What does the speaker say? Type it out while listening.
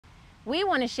we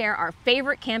want to share our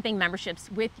favorite camping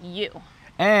memberships with you.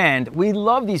 And we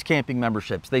love these camping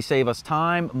memberships. They save us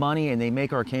time, money, and they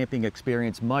make our camping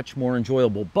experience much more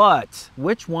enjoyable. But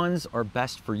which ones are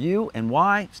best for you and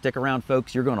why? Stick around,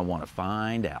 folks. You're going to want to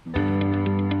find out.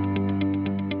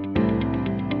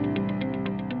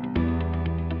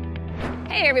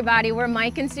 Hey everybody, we're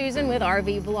Mike and Susan with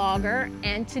RVBlogger,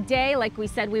 and today, like we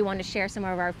said, we want to share some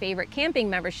of our favorite camping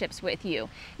memberships with you.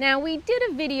 Now, we did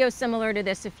a video similar to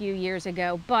this a few years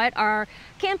ago, but our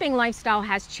camping lifestyle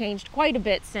has changed quite a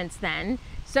bit since then.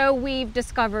 So we've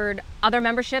discovered other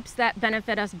memberships that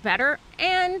benefit us better,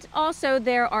 and also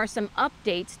there are some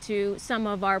updates to some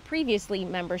of our previously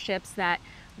memberships that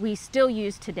we still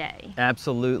use today.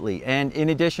 Absolutely. And in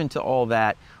addition to all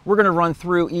that, we're going to run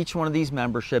through each one of these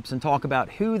memberships and talk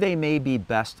about who they may be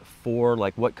best for,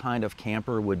 like what kind of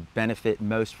camper would benefit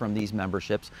most from these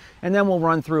memberships. And then we'll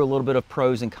run through a little bit of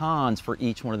pros and cons for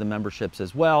each one of the memberships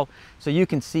as well, so you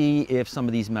can see if some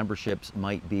of these memberships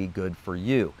might be good for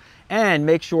you. And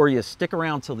make sure you stick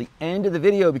around till the end of the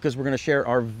video, because we're going to share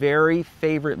our very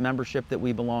favorite membership that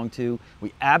we belong to.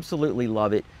 We absolutely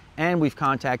love it. And we've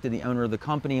contacted the owner of the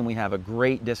company and we have a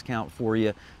great discount for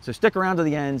you. So stick around to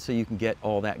the end so you can get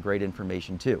all that great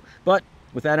information too. But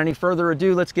without any further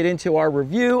ado, let's get into our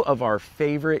review of our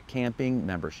favorite camping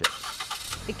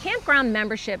memberships. The campground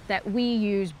membership that we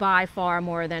use by far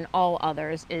more than all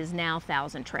others is now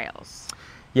Thousand Trails.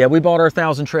 Yeah, we bought our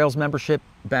Thousand Trails membership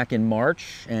back in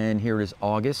March, and here it is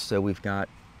August, so we've got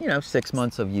 6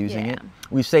 months of using it.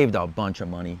 We've saved a bunch of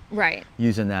money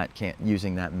using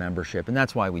that membership, and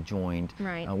that's why we joined.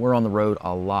 We're on the road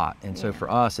a lot, and so for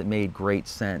us it made great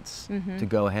sense to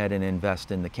go ahead and invest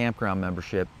in the campground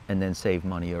membership and then save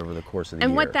money over the course of the year.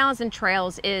 And what Thousand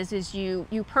Trails is you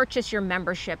purchase your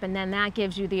membership, and then that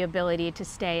gives you the ability to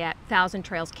stay at Thousand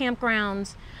Trails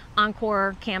campgrounds,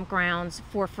 Encore campgrounds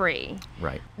for free.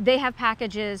 They have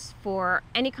packages for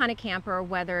any kind of camper,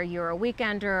 whether you're a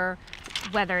weekender,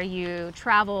 whether you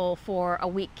travel for a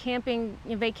week camping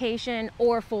vacation,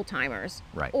 or full-timers,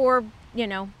 or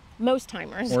most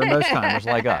timers, or most timers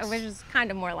like us, which is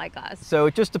kind of more like us. So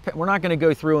it just depends. We're not going to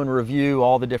go through and review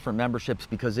all the different memberships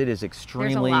because it is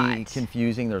extremely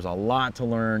confusing. There's a lot to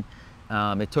learn.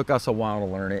 It took us a while to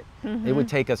learn it. It would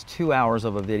take us 2 hours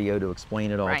of a video to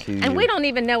explain it all to you. And we don't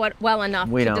even know it well enough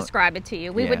to describe it to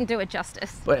you. We wouldn't do it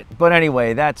justice. But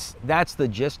anyway, that's the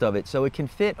gist of it. So it can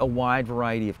fit a wide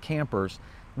variety of campers.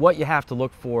 What you have to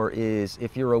look for is,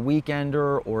 if you're a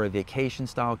weekender or a vacation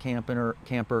style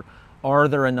camper, are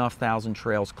there enough Thousand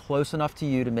Trails close enough to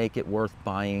you to make it worth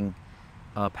buying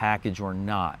a package or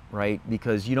not, right?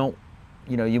 Because you don't,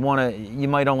 you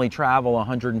might only travel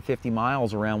 150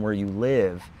 miles around where you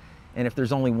live. And if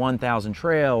there's only 1,000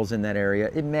 trails in that area,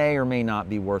 it may or may not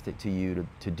be worth it to you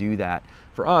to do that.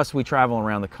 For us, we travel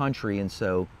around the country, and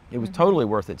so it was totally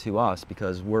worth it to us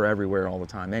because we're everywhere all the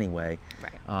time anyway.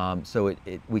 So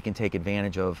we can take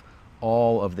advantage of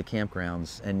all of the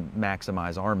campgrounds and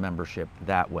maximize our membership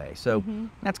that way. So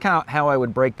that's kind of how I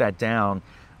would break that down.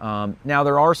 Now,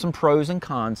 there are some pros and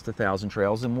cons to Thousand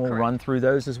Trails, and we'll run through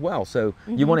those as well. So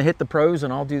you want to hit the pros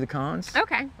and I'll do the cons?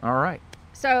 Okay. All right.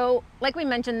 So like we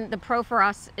mentioned, the pro for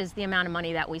us is the amount of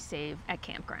money that we save at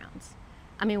campgrounds.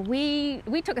 I mean,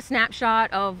 we took a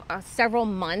snapshot of several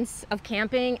months of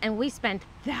camping, and we spent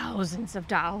thousands of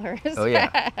dollars. Oh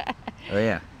yeah. Oh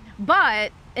yeah.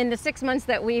 But in the 6 months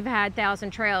that we've had Thousand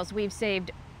Trails, we've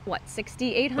saved what,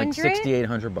 $6,800? Like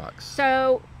 $6,800.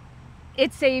 So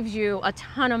it saves you a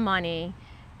ton of money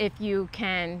if you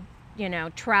can,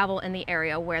 travel in the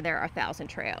area where there are Thousand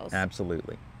Trails.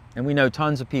 Absolutely. And we know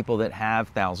tons of people that have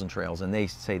Thousand Trails, and they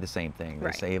say the same thing.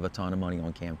 They save a ton of money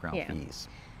on campground fees.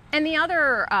 And the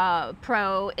other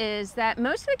pro is that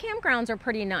most of the campgrounds are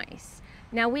pretty nice.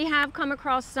 Now, we have come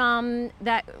across some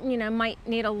that, might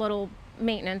need a little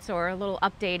maintenance or a little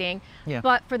updating.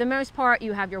 But for the most part,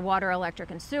 you have your water,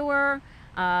 electric, and sewer.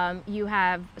 You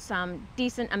have some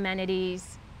decent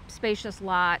amenities, spacious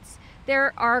lots.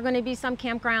 There are going to be some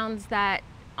campgrounds that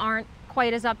aren't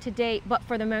quite as up to date, but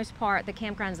for the most part, the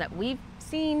campgrounds that we've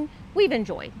seen, we've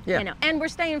enjoyed. And we're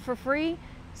staying for free,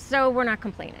 so we're not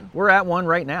complaining. We're at one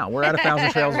right now. We're at a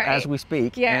Thousand Trails as we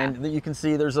speak. And you can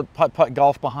see there's a putt-putt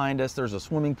golf behind us. There's a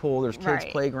swimming pool. There's kids'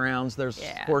 playgrounds. There's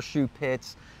horseshoe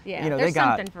pits. There's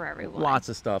something for everyone. Lots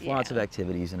of stuff, lots of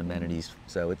activities and amenities.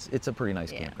 So it's a pretty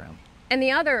nice campground. And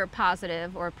the other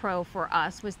positive or pro for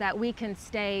us was that we can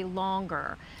stay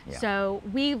longer. So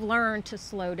we've learned to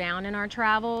slow down in our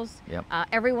travels.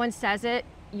 Everyone says it.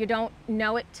 You don't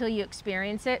know it till you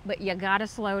experience it, but you gotta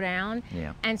slow down.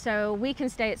 And so we can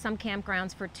stay at some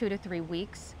campgrounds for 2 to 3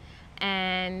 weeks.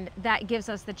 And that gives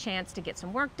us the chance to get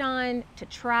some work done, to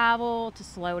travel, to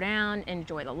slow down,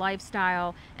 enjoy the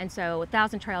lifestyle. And so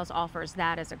 1,000 Trails offers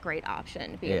that as a great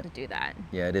option to be able to do that.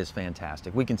 Yeah, it is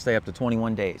fantastic. We can stay up to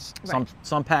 21 days.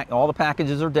 Right. All the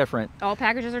packages are different. All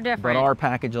packages are different. But our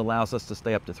package allows us to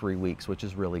stay up to 3 weeks, which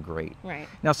is really great. Right.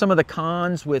 Now, some of the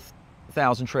cons with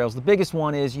 1,000 Trails, the biggest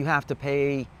one is you have to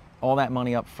pay all that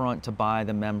money up front to buy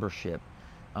the membership.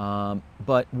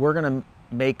 But we're going to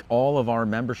make all of our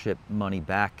membership money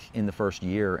back in the first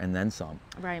year and then some.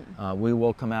 Right. We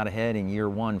will come out ahead in year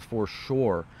 1 for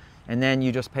sure. And then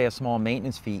you just pay a small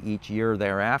maintenance fee each year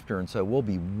thereafter. And so we'll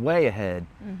be way ahead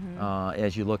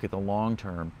as you look at the long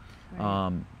term.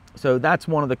 Right. So that's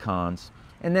one of the cons.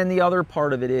 And then the other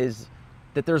part of it is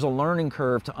that there's a learning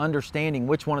curve to understanding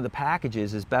which one of the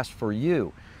packages is best for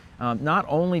you. Not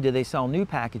only do they sell new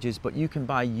packages, but you can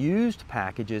buy used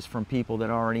packages from people that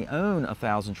already own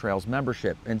 1,000 Trails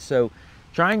membership. And so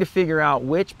trying to figure out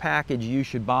which package you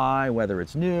should buy, whether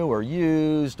it's new or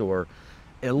used or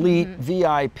elite,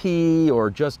 VIP, or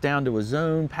just down to a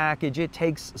zone package, it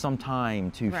takes some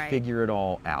time to figure it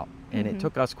all out. And it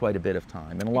took us quite a bit of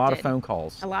time and a lot of phone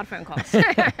calls. A lot of phone calls.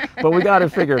 But we got to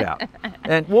figure it out.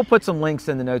 And we'll put some links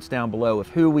in the notes down below of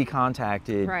who we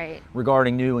contacted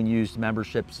regarding new and used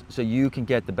memberships, so you can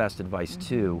get the best advice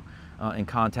too and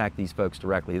contact these folks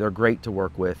directly. They're great to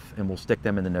work with, and we'll stick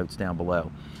them in the notes down below.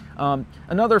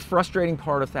 Another frustrating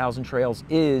part of 1,000 Trails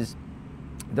is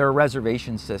their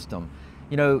reservation system.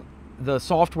 You know, the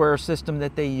software system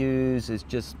that they use is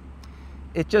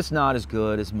it's just not as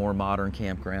good as more modern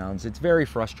campgrounds. It's very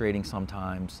frustrating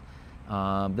sometimes.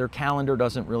 Their calendar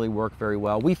doesn't really work very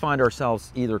well. We find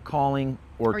ourselves either calling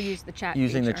or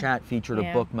using the chat feature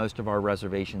to book most of our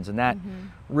reservations, and that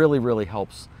really, really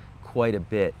helps quite a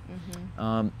bit.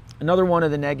 Another one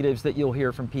of the negatives that you'll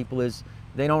hear from people is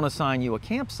they don't assign you a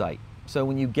campsite. So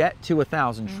when you get to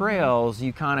 1,000 Trails,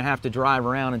 you kind of have to drive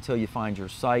around until you find your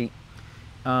site.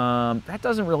 That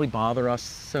doesn't really bother us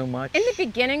so much. In the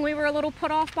beginning, we were a little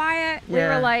put off by it. We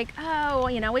were like, oh,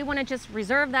 you know, we want to just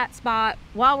reserve that spot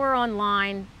while we're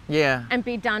online and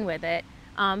be done with it.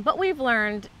 But we've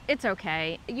learned it's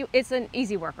okay. It's an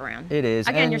easy workaround. It is.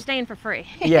 Again, you're staying for free.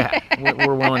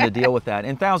 We're willing to deal with that.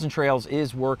 And 1,000 Trails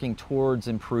is working towards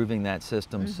improving that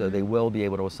system, so they will be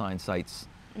able to assign sites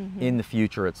in the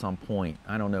future at some point.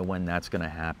 I don't know when that's going to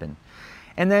happen.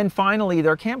 And then finally,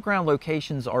 their campground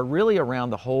locations are really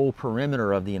around the whole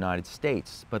perimeter of the United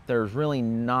States, but there's really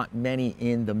not many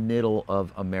in the middle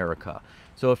of America.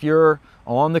 So if you're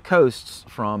on the coasts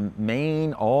from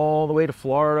Maine all the way to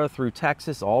Florida, through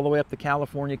Texas, all the way up the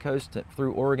California coast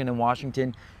through Oregon and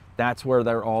Washington, that's where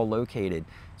they're all located.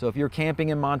 So if you're camping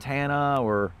in Montana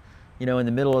or, you know, in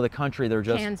the middle of the country, there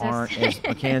just aren't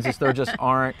Kansas, there just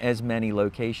aren't as many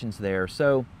locations there.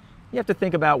 So you have to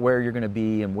think about where you're going to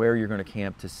be and where you're going to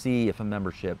camp to see if a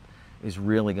membership is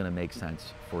really going to make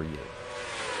sense for you.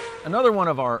 Another one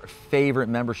of our favorite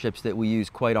memberships that we use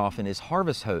quite often is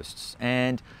Harvest Hosts.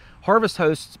 And Harvest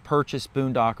Hosts purchased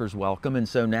Boondockers Welcome, and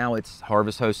so now it's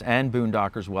Harvest Hosts and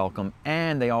Boondockers Welcome.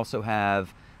 And they also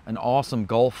have an awesome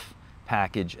golf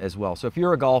package as well. So if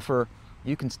you're a golfer,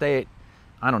 you can stay at,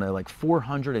 I don't know, like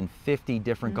 450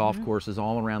 different golf courses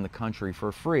all around the country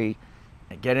for free.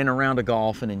 Get in a round of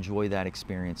golf and enjoy that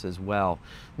experience as well.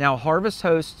 Now, Harvest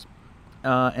Hosts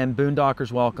and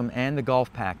Boondockers Welcome and the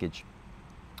golf package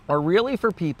are really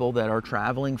for people that are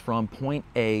traveling from point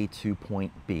A to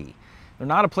point B. They're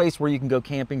not a place where you can go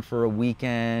camping for a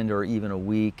weekend or even a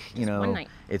week. You know,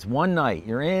 it's one night.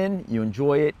 You're in, you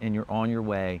enjoy it, and you're on your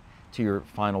way to your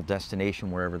final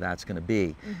destination, wherever that's going to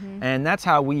be. And that's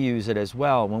how we use it as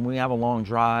well. When we have a long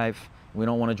drive, we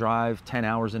don't want to drive 10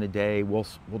 hours in a day. We'll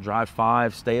drive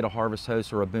 5, stay at a Harvest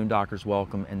Host or a Boondockers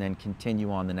Welcome, and then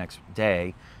continue on the next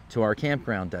day to our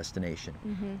campground destination.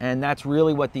 And that's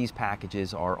really what these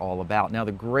packages are all about. Now,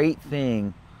 the great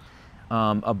thing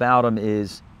about them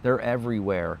is they're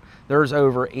everywhere. There's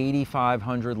over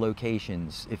 8,500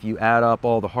 locations if you add up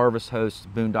all the Harvest Hosts,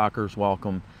 Boondockers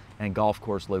Welcome, and golf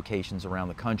course locations around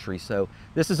the country. So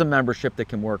this is a membership that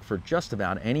can work for just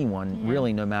about anyone,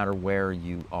 really, no matter where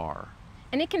you are.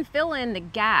 And it can fill in the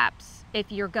gaps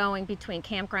if you're going between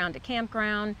campground to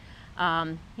campground.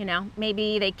 You know,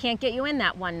 maybe they can't get you in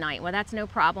that one night. Well, that's no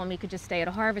problem. You could just stay at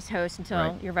a Harvest Host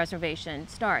until your reservation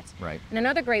starts. And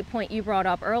another great point you brought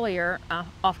up earlier,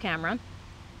 off camera,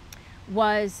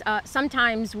 was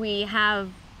sometimes we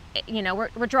have, you know,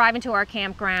 we're driving to our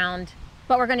campground,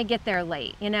 but we're going to get there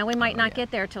late. You know, we might not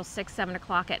get there till 6, 7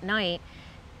 o'clock at night.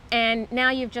 And now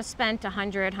you've just spent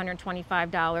 $100,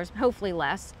 $125, hopefully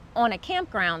less, on a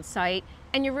campground site.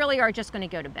 and you really are just going to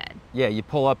go to bed. Yeah, you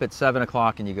pull up at 7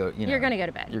 o'clock and you go, you know, you're going to go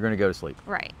to bed. You're going to go to sleep.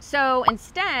 Right. So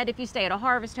instead, if you stay at a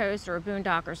Harvest Host or a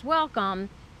Boondockers Welcome,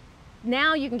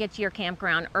 now you can get to your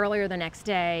campground earlier the next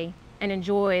day and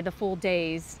enjoy the full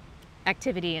day's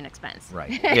activity and expense.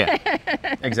 Right. Yeah,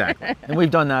 exactly. And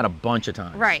we've done that a bunch of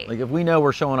times. Right. Like if we know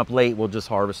we're showing up late, we'll just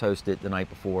Harvest Host it the night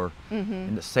before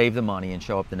and to save the money and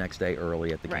show up the next day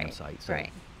early at the campsite. So.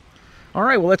 Right. All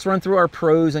right, well, let's run through our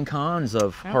pros and cons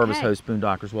of Harvest Host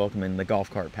Boondockers Welcome and the golf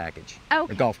cart package,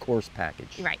 the golf course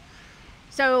package. Right.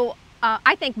 So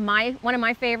I think one of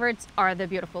my favorites are the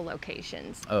beautiful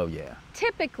locations. Oh, yeah.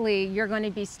 Typically, you're going to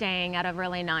be staying at a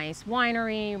really nice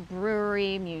winery,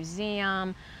 brewery,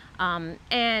 museum,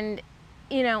 and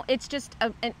you know, it's just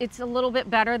it's a little bit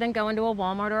better than going to a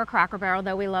Walmart or a Cracker Barrel,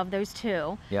 though we love those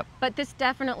too. Yep. But this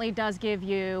definitely does give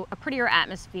you a prettier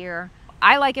atmosphere.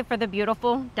 I like it for the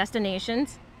beautiful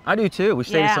destinations. I do too. We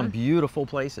stayed at some beautiful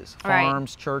places.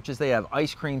 Farms, right. churches, they have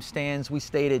ice cream stands. We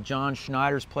stayed at John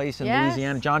Schneider's place in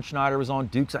Louisiana. John Schneider was on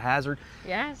Dukes of Hazzard.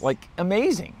 Yes. Like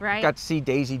amazing. Right. Got to see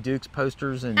Daisy Dukes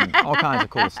posters and all kinds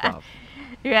of cool stuff.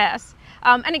 Yes.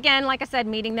 And again, like I said,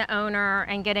 meeting the owner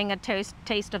and getting a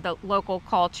taste of the local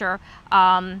culture.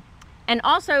 And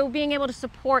also being able to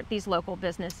support these local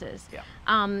businesses. Yeah.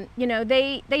 You know,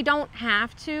 they don't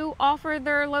have to offer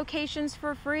their locations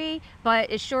for free, but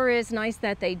it sure is nice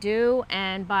that they do.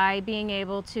 And by being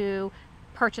able to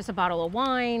purchase a bottle of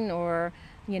wine or,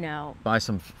 you know, buy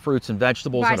some fruits and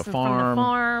vegetables at a farm. From the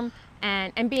farm.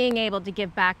 And being able to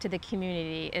give back to the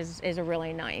community is a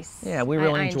really nice. Yeah, we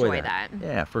really I enjoy that.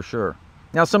 Yeah, for sure.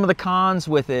 Now, some of the cons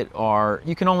with it are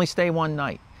you can only stay one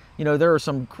night. You know, there are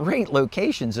some great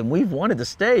locations and we've wanted to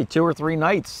stay 2 or 3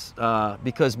 nights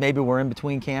because maybe we're in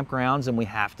between campgrounds and we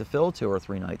have to fill 2 or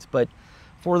 3 nights. But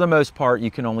for the most part,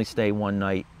 you can only stay one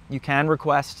night. You can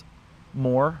request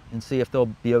more and see if they'll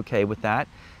be okay with that.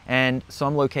 And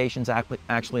some locations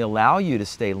actually allow you to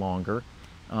stay longer.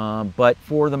 But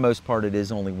for the most part, it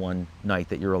is only one night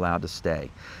that you're allowed to stay.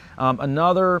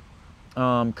 Another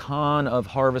con of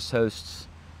Harvest Hosts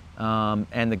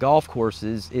and the golf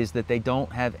courses is that they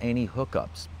don't have any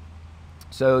hookups.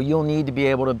 So you'll need to be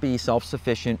able to be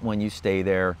self-sufficient when you stay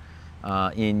there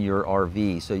in your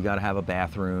RV. So you got to have a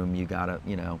bathroom. You got to,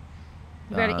 you know.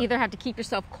 You got to either have to keep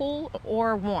yourself cool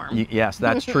or warm. Yes,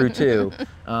 that's true too.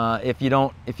 If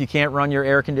you can't run your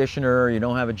air conditioner, you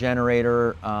don't have a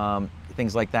generator.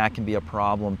 Things like that can be a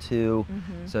problem too.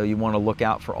 So you want to look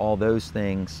out for all those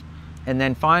things. And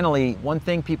then finally, one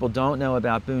thing people don't know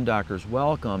about Boondockers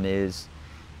Welcome is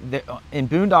that in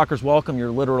Boondockers Welcome,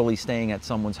 you're literally staying at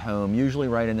someone's home, usually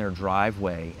right in their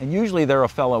driveway. And usually they're a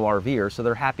fellow RVer, so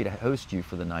they're happy to host you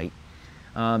for the night.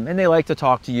 And they like to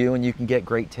talk to you and you can get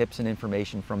great tips and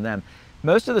information from them.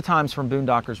 Most of the times from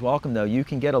Boondockers Welcome though, you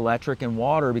can get electric and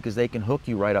water because they can hook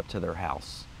you right up to their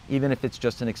house, even if it's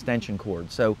just an extension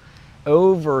cord. So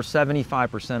over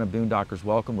 75% of Boondockers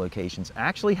Welcome locations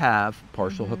actually have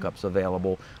partial hookups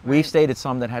available. Right. We've stayed at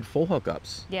some that had full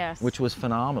hookups, which was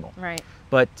phenomenal. Right.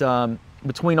 But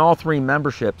between all 3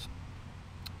 memberships,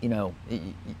 you know,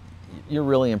 you're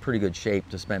really in pretty good shape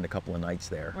to spend a couple of nights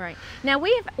there. Right. Now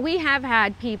we have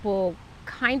had people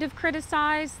kind of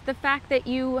criticize the fact that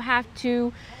you have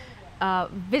to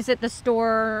visit the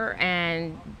store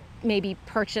and maybe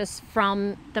purchase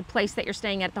from the place that you're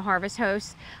staying at the Harvest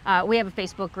Host. We have a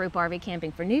Facebook group, RV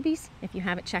Camping for Newbies, if you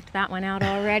haven't checked that one out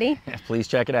already. Please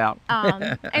check it out.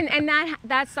 And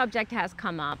that subject has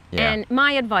come up. Yeah. And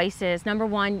my advice is, number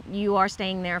one, you are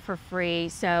staying there for free,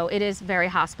 so it is very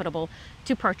hospitable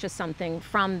to purchase something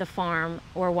from the farm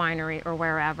or winery or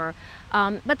wherever.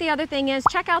 But the other thing is,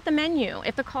 check out the menu.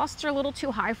 If the costs are a little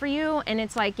too high for you and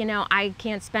it's like, you know, I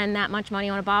can't spend that much money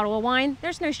on a bottle of wine,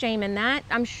 there's no shame in that.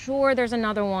 I'm sure there's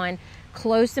another one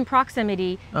close in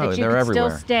proximity that you can still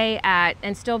stay at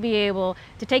and still be able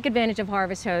to take advantage of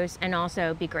Harvest Host and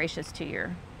also be gracious to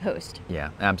your host.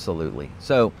 Yeah, absolutely.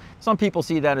 So some people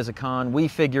see that as a con. We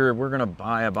figure we're going to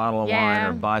buy a bottle of wine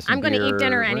or buy some beer. I'm going to eat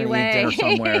dinner anyway. Eat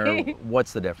dinner somewhere.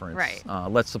 What's the difference? Right.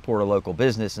 Let's support a local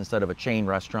business instead of a chain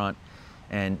restaurant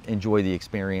and enjoy the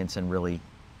experience and really,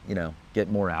 you know, get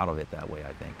more out of it that way,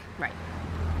 I think. Right.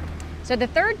 So the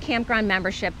third campground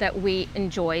membership that we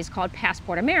enjoy is called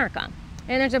Passport America.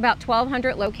 And there's about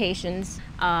 1,200 locations,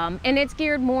 and it's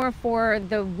geared more for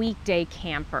the weekday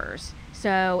campers.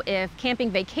 So if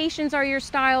camping vacations are your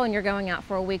style and you're going out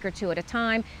for a week or 2 at a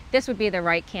time, this would be the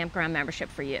right campground membership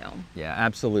for you. Yeah,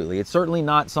 absolutely. It's certainly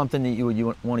not something that you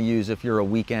would want to use if you're a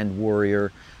weekend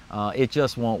warrior. It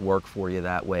just won't work for you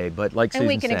that way. But like Susan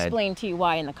said, and we can explain to you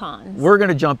why in the cons. We're going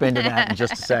to jump into that in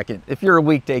just a second. If you're a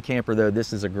weekday camper, though,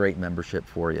 this is a great membership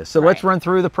for you. So let's run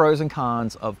through the pros and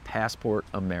cons of Passport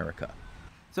America.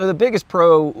 So the biggest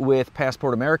pro with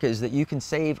Passport America is that you can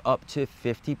save up to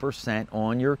 50%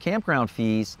 on your campground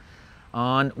fees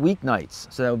on weeknights.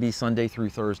 So that would be Sunday through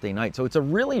Thursday night. So it's a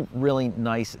really, really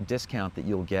nice discount that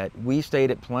you'll get. We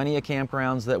stayed at plenty of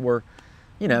campgrounds that were,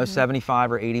 you know,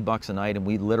 75 or 80 bucks a night, and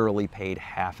we literally paid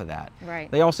half of that.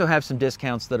 Right. They also have some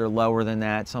discounts that are lower than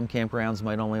that. Some campgrounds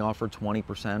might only offer 20%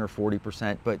 or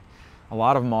 40%, but a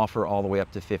lot of them offer all the way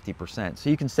up to 50%. So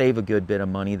you can save a good bit of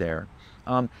money there.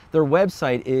 Their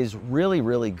website is really,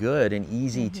 really good and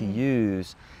easy to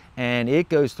use, and it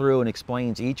goes through and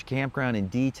explains each campground in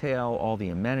detail, all the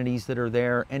amenities that are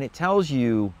there, and it tells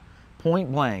you point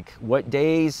blank what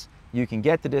days you can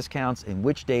get the discounts and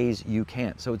which days you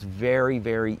can't. So it's very,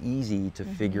 very easy to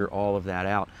figure all of that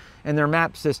out. And their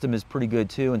map system is pretty good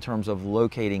too in terms of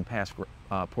locating Passport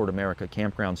America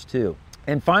campgrounds too.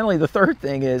 And finally, the third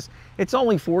thing is it's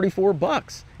only 44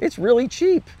 bucks. It's really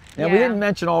cheap. Now we didn't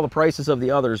mention all the prices of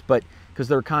the others, but because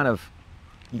they're kind of,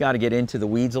 you got to get into the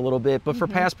weeds a little bit. But for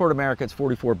Passport America, it's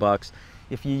 44 bucks.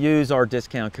 If you use our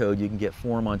discount code, you can get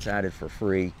 4 months added for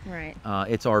free. Right.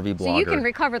 It's RVBlogger. So you can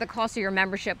recover the cost of your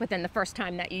membership within the first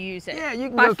time that you use it. Yeah, you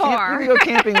can, by far. You can go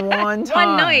camping one time.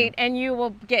 One night, and you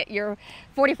will get your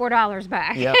 $44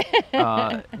 back.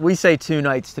 Yep. We say 2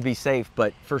 nights to be safe,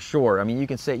 but for sure, I mean, you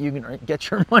can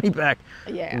get your money back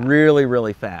really,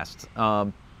 really fast.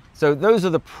 So those are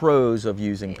the pros of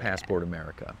using Passport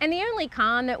America. And the only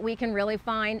con that we can really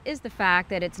find is the fact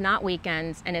that it's not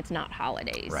weekends and it's not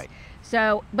holidays. Right.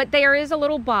 So, but there is a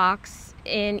little box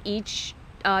in each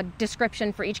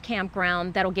description for each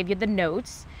campground that'll give you the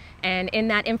notes. And in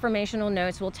that informational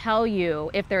notes will tell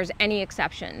you if there's any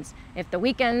exceptions. If the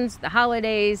weekends, the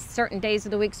holidays, certain days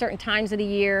of the week, certain times of the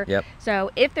year. Yep.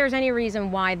 So if there's any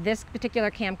reason why this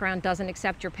particular campground doesn't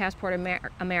accept your Passport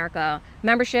America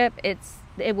membership,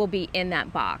 it will be in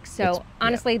that box. So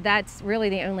honestly, that's really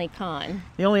the only con.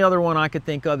 The only other one I could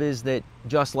think of is that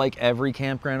just like every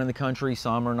campground in the country,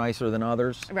 some are nicer than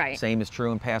others. Right. Same is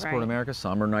true in Passport America.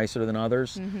 Some are nicer than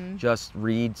others. Just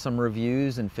read some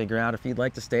reviews and figure out if you'd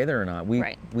like to stay there or not.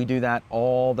 We do that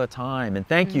all the time. And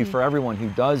thank you for everyone who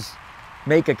does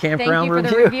make a campground review.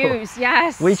 Thank you for the reviews,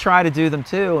 yes. We try to do them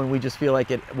too, and we just feel like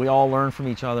we all learn from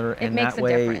each other, and makes that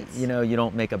way, difference. you know, you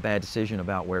don't make a bad decision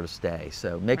about where to stay.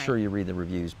 So make sure you read the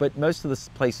reviews. But most of the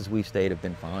places we've stayed have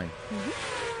been fine.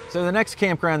 So the next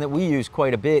campground that we use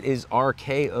quite a bit is our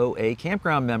KOA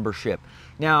campground membership.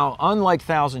 Now, unlike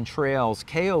Thousand Trails,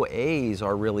 KOAs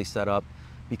are really set up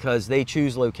because they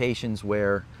choose locations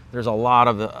where there's a lot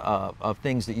of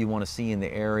things that you want to see in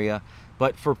the area.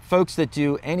 But for folks that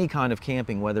do any kind of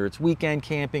camping, whether it's weekend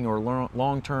camping or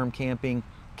long-term camping,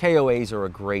 KOAs are a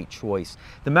great choice.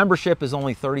 The membership is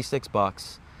only 36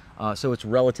 bucks, so it's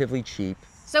relatively cheap.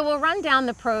 So we'll run down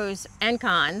the pros and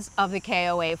cons of the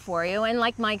KOA for you. And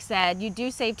like Mike said, you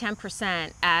do save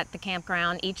 10% at the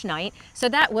campground each night. So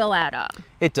that will add up.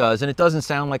 It does, and it doesn't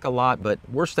sound like a lot, but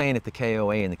we're staying at the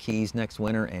KOA in the Keys next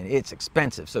winter, and it's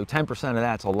expensive. So 10% of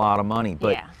that's a lot of money.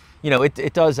 But you know,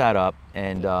 it does add up,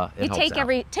 and it helps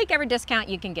out. Take every discount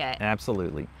you can get.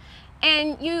 Absolutely.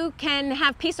 And you can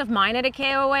have peace of mind at a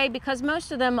KOA because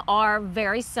most of them are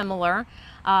very similar.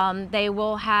 They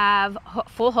will have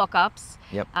full hookups.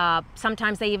 Yep.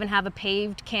 Sometimes they even have a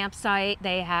paved campsite.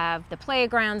 They have the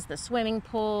playgrounds, the swimming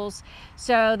pools.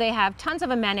 So they have tons of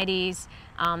amenities,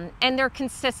 and they're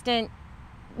consistent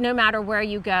no matter where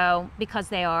you go because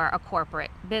they are a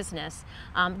corporate business.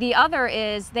 The other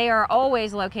is they are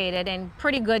always located in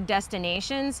pretty good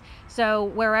destinations. So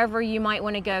wherever you might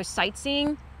want to go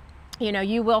sightseeing, you know,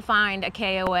 you will find a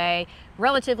KOA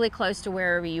relatively close to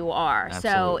wherever you are.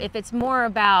 Absolutely. So if it's more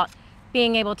about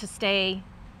being able to stay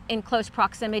in close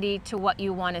proximity to what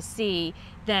you want to see,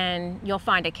 then you'll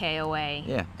find a KOA.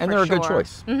 Yeah, and they're a good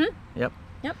choice. Yep.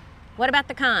 Yep. What about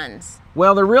the cons?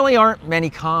 Well, there really aren't many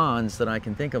cons that I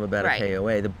can think of about a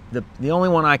KOA. The only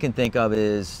one I can think of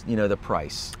is, you know, the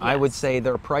price. I would say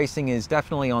their pricing is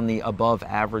definitely on the above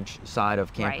average side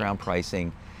of campground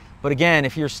pricing. But again,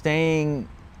 if you're staying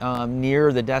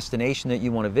near the destination that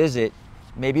you want to visit,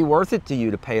 maybe worth it to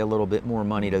you to pay a little bit more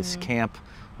money to camp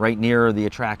right near the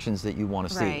attractions that you want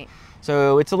to see.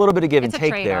 So it's a little bit of give and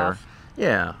take there.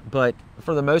 Yeah, but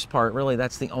for the most part, really,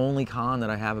 that's the only con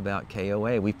that I have about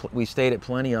KOA. We stayed at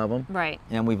plenty of them, right?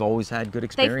 And we've always had good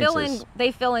experiences.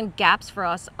 They fill in gaps for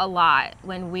us a lot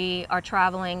when we are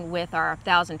traveling with our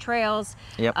 1,000 trails.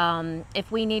 Yep.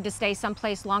 If we need to stay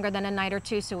someplace longer than a night or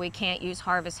two, so we can't use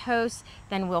Harvest Hosts,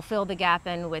 then we'll fill the gap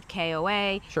in with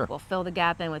KOA. Sure. We'll fill the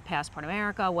gap in with Passport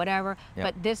America, whatever. Yep.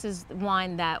 But this is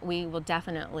one that we will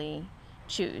definitely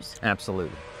choose.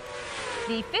 Absolutely.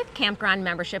 The 5th campground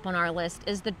membership on our list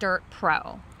is the Dyrt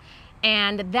PRO.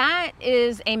 And that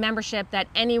is a membership that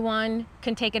anyone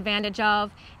can take advantage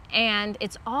of. And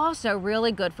it's also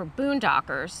really good for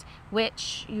boondockers,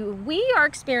 which we are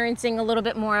experiencing a little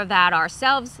bit more of that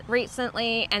ourselves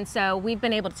recently. And so we've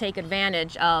been able to take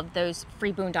advantage of those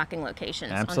free boondocking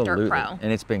locations on Dyrt PRO.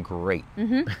 And it's been great.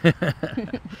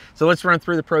 So let's run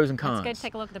through the pros and cons. Let's go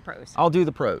take a look at the pros. I'll do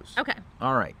the pros. Okay.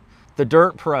 All right. The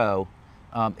Dyrt PRO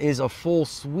is a full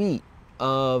suite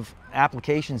of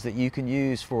applications that you can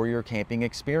use for your camping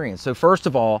experience. So first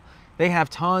of all, they have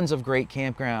tons of great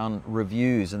campground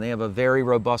reviews, and they have a very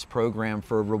robust program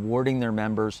for rewarding their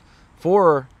members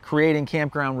for creating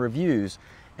campground reviews.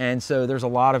 And so there's a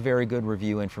lot of very good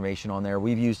review information on there.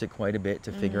 We've used it quite a bit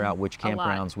to figure out which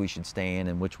campgrounds we should stay in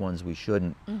and which ones we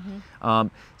shouldn't.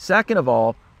 Second of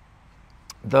all,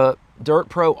 the Dyrt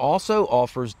PRO also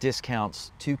offers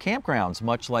discounts to campgrounds,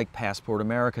 much like Passport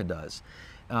America does.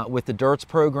 With the Dyrt's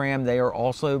program, they are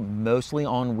also mostly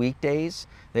on weekdays.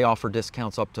 They offer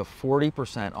discounts up to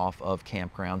 40% off of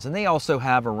campgrounds, and they also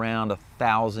have around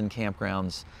 1,000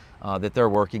 campgrounds that they're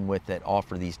working with that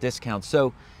offer these discounts.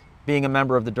 So being a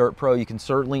member of the Dyrt PRO, you can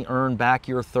certainly earn back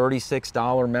your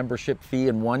 $36 membership fee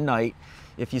in one night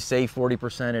if you save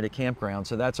 40% at a campground.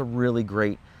 So that's a really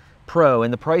great pro,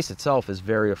 and the price itself is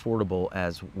very affordable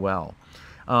as well.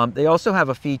 They also have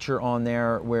a feature on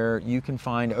there where you can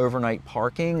find overnight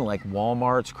parking like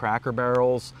Walmart's, Cracker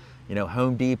Barrels,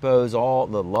 Home Depots, all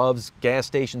the Love's, gas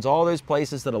stations, all those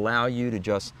places that allow you to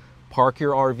just park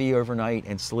your RV overnight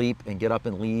and sleep and get up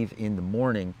and leave in the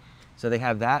morning. So they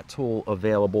have that tool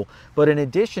available. But in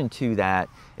addition to that,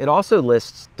 it also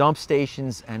lists dump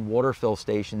stations and water fill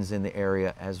stations in the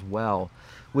area as well,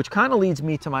 which kind of leads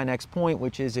me to my next point,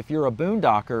 which is if you're a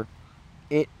boondocker,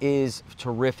 it is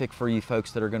terrific for you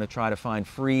folks that are going to try to find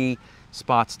free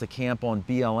spots to camp on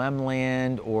BLM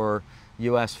land or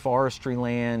U.S. forestry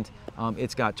land.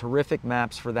 It's got terrific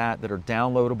maps for that are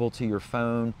downloadable to your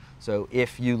phone. So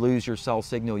if you lose your cell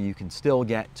signal, you can still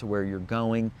get to where you're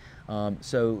going.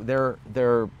 So their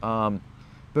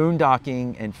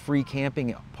boondocking and free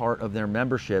camping part of their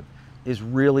membership is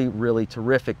really, really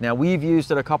terrific. Now, we've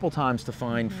used it a couple times to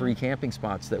find free camping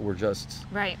spots that were just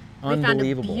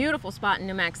unbelievable. We found a beautiful spot in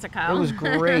New Mexico. It was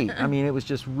great. I mean, it was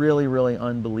just really, really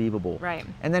unbelievable. Right.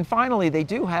 And then finally, they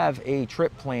do have a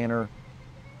trip planner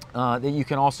that you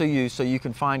can also use so you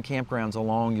can find campgrounds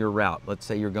along your route. Let's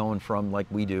say you're going from, like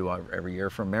we do every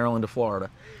year, from Maryland to Florida.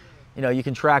 You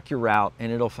can track your route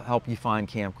and it'll help you find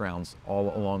campgrounds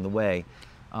all along the way.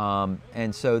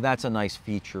 And so that's a nice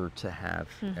feature to have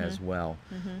as well.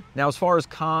 Now, as far as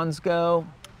cons go,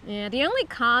 yeah, the only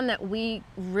con that we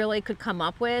really could come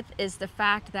up with is the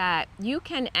fact that you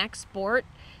can export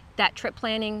that trip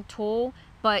planning tool,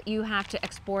 but you have to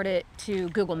export it to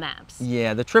Google Maps.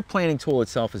 Yeah, the trip planning tool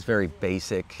itself is very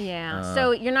basic. Yeah,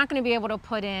 so you're not going to be able to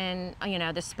put in,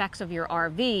 the specs of your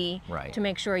RV to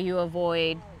make sure you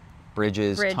avoid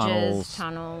bridges,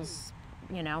 tunnels,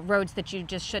 roads that you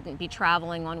just shouldn't be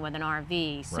traveling on with an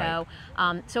RV. So,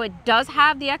 so it does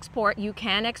have the export. You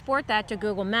can export that to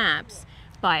Google Maps,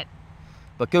 but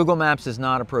Google Maps is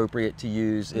not appropriate to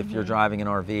use if you're driving an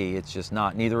RV. It's just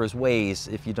not. Neither is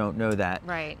Waze, if you don't know that.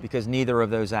 Right. Because neither of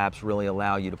those apps really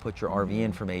allow you to put your RV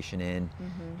information in.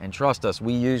 And trust us,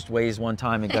 we used Waze one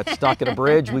time and got stuck at a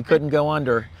bridge we couldn't go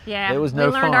under. Yeah, it was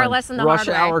no fun. We learned our lesson the hard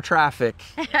way. Rush hour traffic,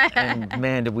 and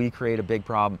man, did we create a big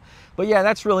problem. But yeah,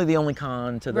 that's really the only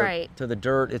con to the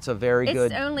Dyrt. It's a very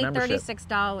good membership. It's only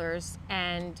 $36,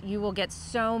 and you will get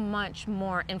so much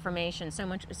more information, so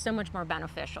much more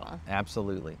beneficial.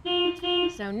 Absolutely.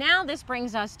 So now this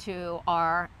brings us to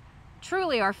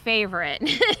truly our favorite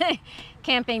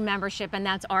camping membership, and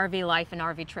that's RV Life and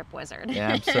RV Trip Wizard.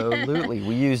 Absolutely.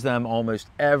 We use them almost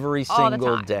every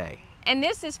single day. And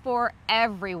this is for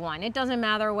everyone. It doesn't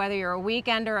matter whether you're a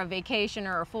weekender, a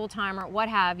vacationer, a full-timer, what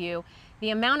have you.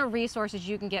 The amount of resources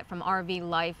you can get from RV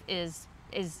Life is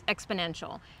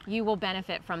exponential. You will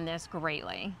benefit from this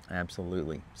greatly.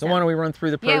 Absolutely. So why don't we run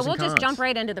through the pros and cons? Yeah, we'll just jump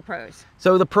right into the pros.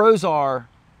 So the pros are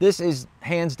This is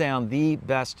hands down the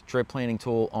best trip planning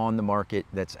tool on the market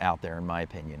that's out there, in my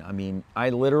opinion. I mean, I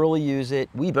literally use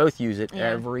it. We both use it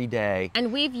every day.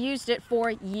 And we've used it for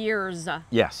years.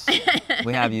 Yes,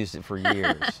 we have used it for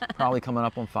years. Probably coming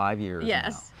up on 5 years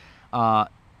now.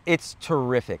 It's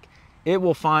terrific. It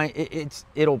will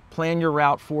it'll plan your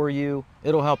route for you.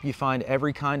 It'll help you find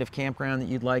every kind of campground that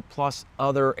you'd like, plus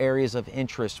other areas of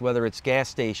interest, whether it's gas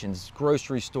stations,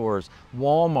 grocery stores,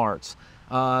 Walmarts,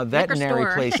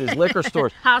 veterinary places, liquor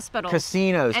stores, hospitals,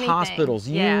 casinos, anything. Hospitals,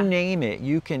 you name it.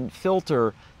 You can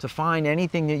filter to find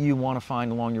anything that you want to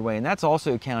find along your way. And that's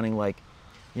also counting, like,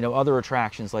 you know, other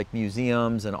attractions like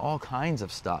museums and all kinds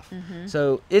of stuff.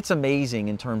 So it's amazing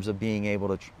in terms of being able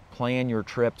to plan your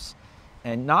trips,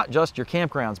 and not just your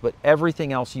campgrounds, but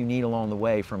everything else you need along the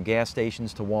way, from gas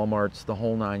stations to Walmarts, the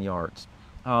whole 9 yards.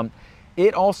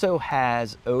 It also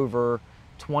has over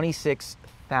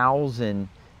 26,000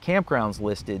 campgrounds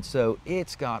listed, so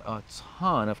it's got a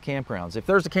ton of campgrounds. If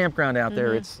there's a campground out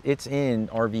there, it's in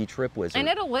RV Trip Wizard. And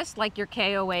it'll list like your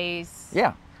KOAs.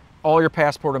 Yeah, all your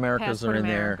Passport Americas are in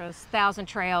there. 1,000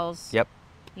 trails. Yep.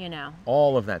 You know.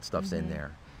 All of that stuff's in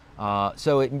there.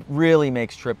 So it really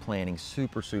makes trip planning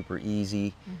super, super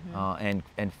easy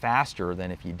and faster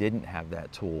than if you didn't have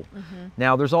that tool.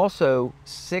 Now, there's also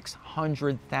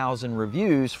 600,000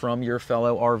 reviews from your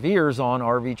fellow RVers on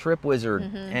RV Trip Wizard,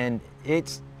 and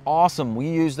it's awesome. We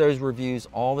use those reviews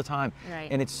all the time.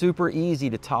 And it's super easy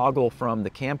to toggle from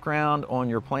the campground on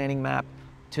your planning map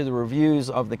to the reviews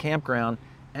of the campground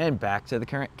and back to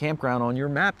the campground on your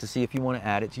map to see if you want to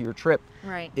add it to your trip.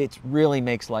 It really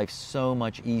makes life so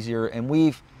much easier, and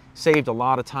we've saved a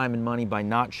lot of time and money by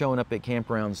not showing up at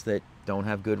campgrounds that don't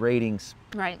have good ratings,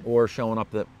 or showing up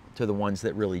to the ones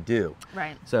that really do.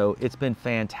 So it's been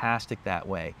fantastic that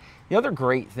way. The other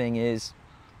great thing is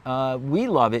we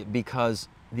love it because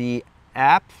the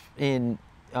app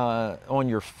on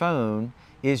your phone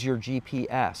is your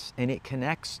GPS, and it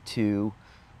connects to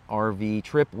RV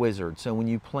Trip Wizard. So when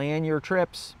you plan your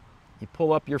trips, you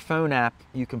pull up your phone app,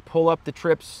 you can pull up the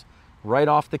trips right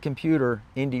off the computer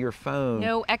into your phone.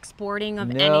 No exporting of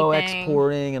anything. No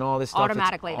exporting and all this stuff.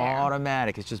 Automatically there.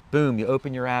 Automatic. It's just boom, you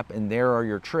open your app and there are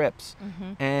your trips.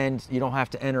 And you don't have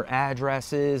to enter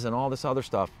addresses and all this other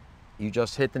stuff. You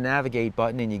just hit the navigate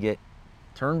button and you get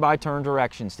turn-by-turn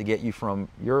directions to get you from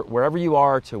wherever you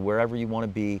are to wherever you want to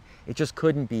be. It just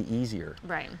couldn't be easier.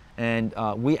 And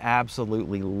we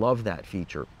absolutely love that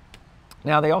feature.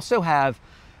 Now, they also have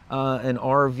an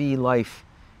RV Life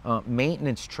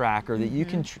maintenance tracker that you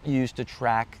can use to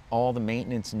track all the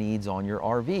maintenance needs on your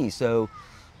RV. So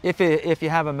if you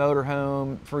have a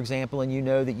motorhome, for example, and you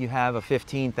know that you have a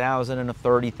 15,000 and a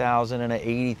 30,000 and a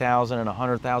 80,000 and a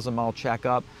 100,000 mile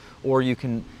checkup, or you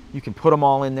can put them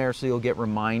all in there so you'll get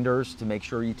reminders to make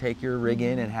sure you take your rig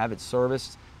in and have it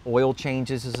serviced. Oil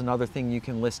changes is another thing you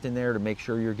can list in there to make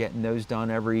sure you're getting those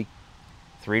done every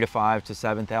 3 to 5 to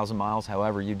 7,000 miles,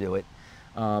 however you do it.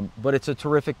 But it's a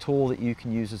terrific tool that you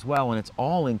can use as well, and it's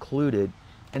all included.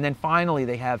 And then finally,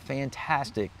 they have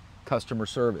fantastic customer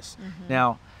service.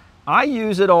 Now, I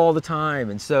use it all the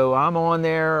time, and so I'm on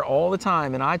there all the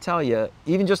time, and I tell you,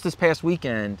 even just this past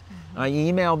weekend, I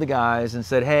emailed the guys and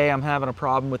said, hey, I'm having a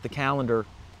problem with the calendar.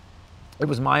 It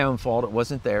was my own fault, it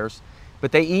wasn't theirs.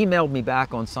 But they emailed me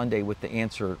back on Sunday with the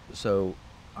answer, so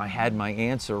I had my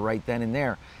answer right then and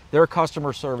there. Their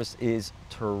customer service is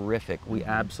terrific. We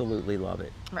absolutely love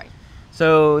it.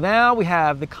 So now we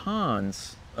have the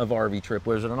cons of RV Trip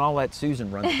Wizard, and I'll let Susan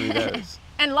run through those.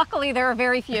 And luckily, there are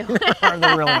very few.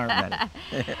 There really aren't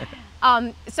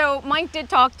many. So Mike did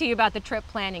talk to you about the trip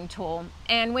planning tool.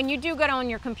 And when you do go on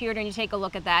your computer and you take a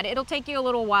look at that, it'll take you a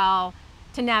little while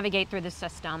to navigate through the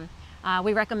system.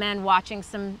 We recommend watching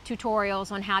some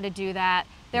tutorials on how to do that.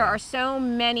 There are so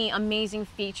many amazing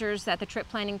features that the trip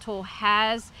planning tool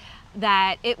has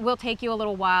that it will take you a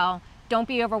little while. Don't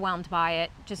be overwhelmed by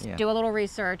it. Just do a little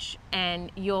research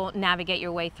and you'll navigate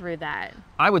your way through that.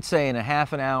 I would say in a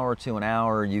half an hour to an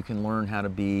hour, you can learn how to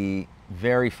be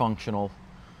very functional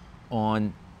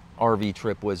on RV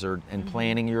Trip Wizard and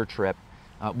planning your trip.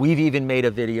 We've even made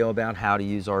a video about how to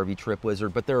use RV Trip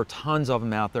Wizard, but there are tons of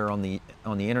them out there on the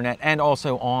internet and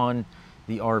also on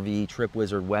the RV Trip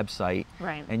Wizard website.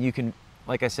 And you can,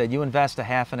 like I said, you invest a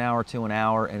half an hour to an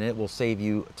hour and it will save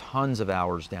you tons of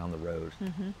hours down the road.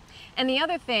 And the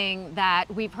other thing that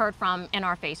we've heard from in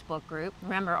our Facebook group,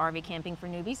 remember RV Camping for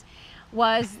Newbies,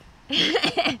 was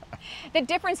the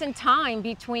difference in time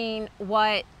between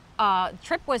what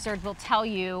Trip Wizard will tell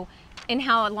you and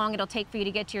how long it'll take for you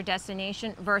to get to your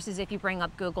destination versus if you bring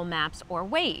up Google Maps or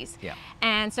Waze.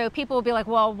 And so people will be like,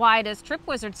 well, why does Trip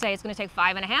Wizard say it's going to take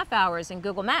 5.5 hours and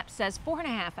Google Maps says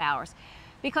 4.5 hours?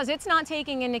 Because it's not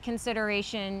taking into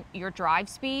consideration your drive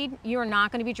speed. You're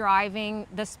not going to be driving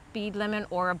the speed limit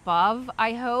or above,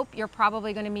 I hope. You're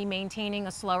probably going to be maintaining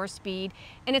a slower speed.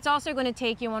 And it's also going to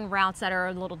take you on routes that are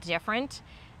a little different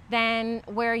than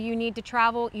where you need to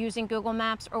travel using Google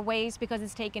Maps or Waze, because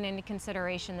it's taken into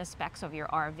consideration the specs of your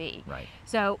RV. Right.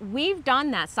 So we've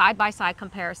done that side-by-side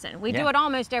comparison. We do it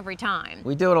almost every time.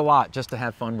 We do it a lot just to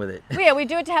have fun with it. Yeah, we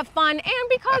do it to have fun, and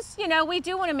because, you know, we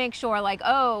do want to make sure, like,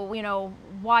 oh, you know,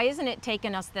 why isn't it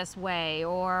taking us this way,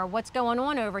 or what's going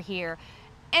on over here?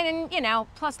 And, you know,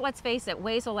 plus, let's face it,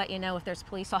 Waze will let you know if there's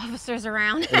police officers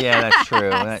around. Yeah, that's true.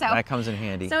 That comes in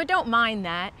handy. So don't mind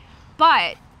that.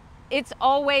 But it's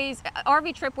always,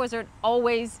 RV Trip Wizard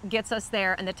always gets us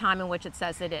there in the time in which it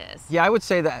says it is. Yeah, I would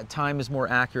say that time is more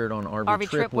accurate on RV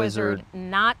Trip Wizard.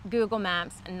 Not Google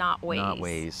Maps, not Waze. Not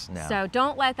Waze, no. So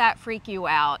don't let that freak you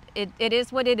out. It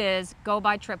is what it is. Go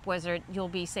by Trip Wizard, you'll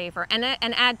be safer. And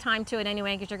add time to it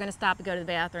anyway, because you're going to stop and go to the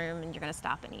bathroom, and you're going to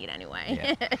stop and eat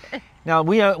anyway. Yeah. Now,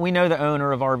 we know the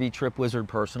owner of RV Trip Wizard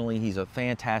personally. He's a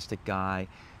fantastic guy.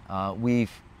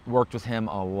 We've worked with him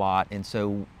a lot, and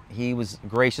so he was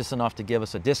gracious enough to give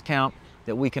us a discount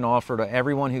that we can offer to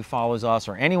everyone who follows us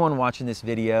or anyone watching this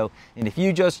video. And if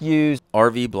you just use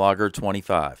RVBlogger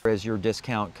 25 as your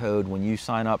discount code when you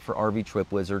sign up for RV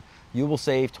Trip Wizard, you will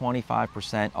save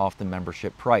 25% off the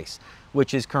membership price,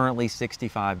 which is currently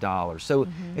 $65. So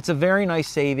it's a very nice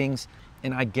savings,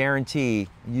 and I guarantee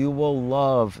you will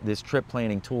love this trip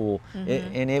planning tool,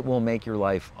 and it will make your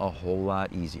life a whole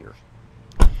lot easier.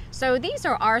 So these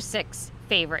are our 6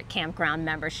 favorite campground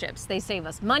memberships. They save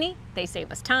us money, they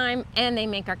save us time, and they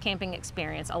make our camping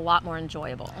experience a lot more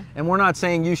enjoyable. And we're not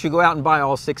saying you should go out and buy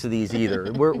all 6 of these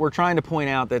either. we're trying to point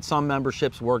out that some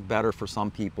memberships work better for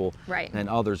some people than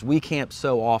others. We camp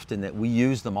so often that we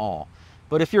use them all.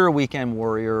 But if you're a weekend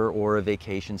warrior or a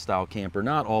vacation style camper,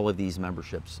 not all of these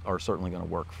memberships are certainly going to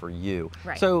work for you.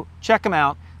 So check them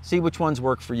out, see which ones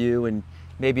work for you, and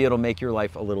maybe it'll make your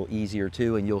life a little easier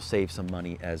too, and you'll save some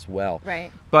money as well.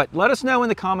 But let us know in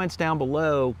the comments down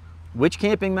below which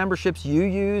camping memberships you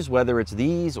use, whether it's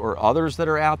these or others that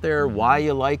are out there, why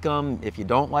you like them, if you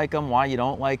don't like them, why you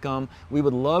don't like them. We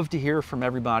would love to hear from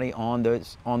everybody on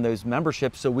those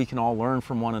memberships, so we can all learn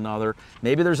from one another.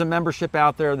 Maybe there's a membership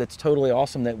out there that's totally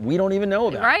awesome that we don't even know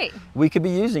about. We could be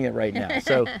using it right now.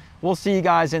 So we'll see you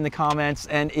guys in the comments.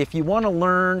 And if you want to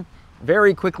learn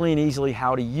very quickly and easily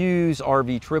how to use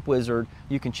RV Trip Wizard,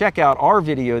 you can check out our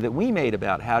video that we made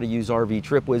about how to use RV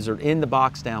Trip Wizard in the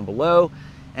box down below.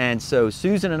 And so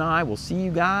Susan and I will see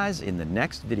you guys in the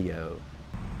next video.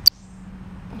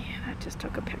 Yeah, I just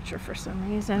took a picture for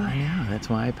some reason. I know, that's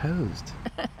why I posed.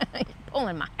 You're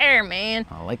pulling my hair, man.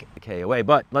 I like it the KOA,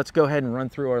 but let's go ahead and run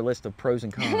through our list of pros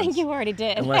and cons. I think you already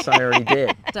did. Unless I already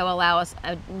did. So allow us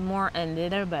a more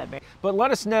little bit. But let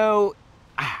us know.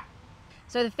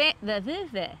 So the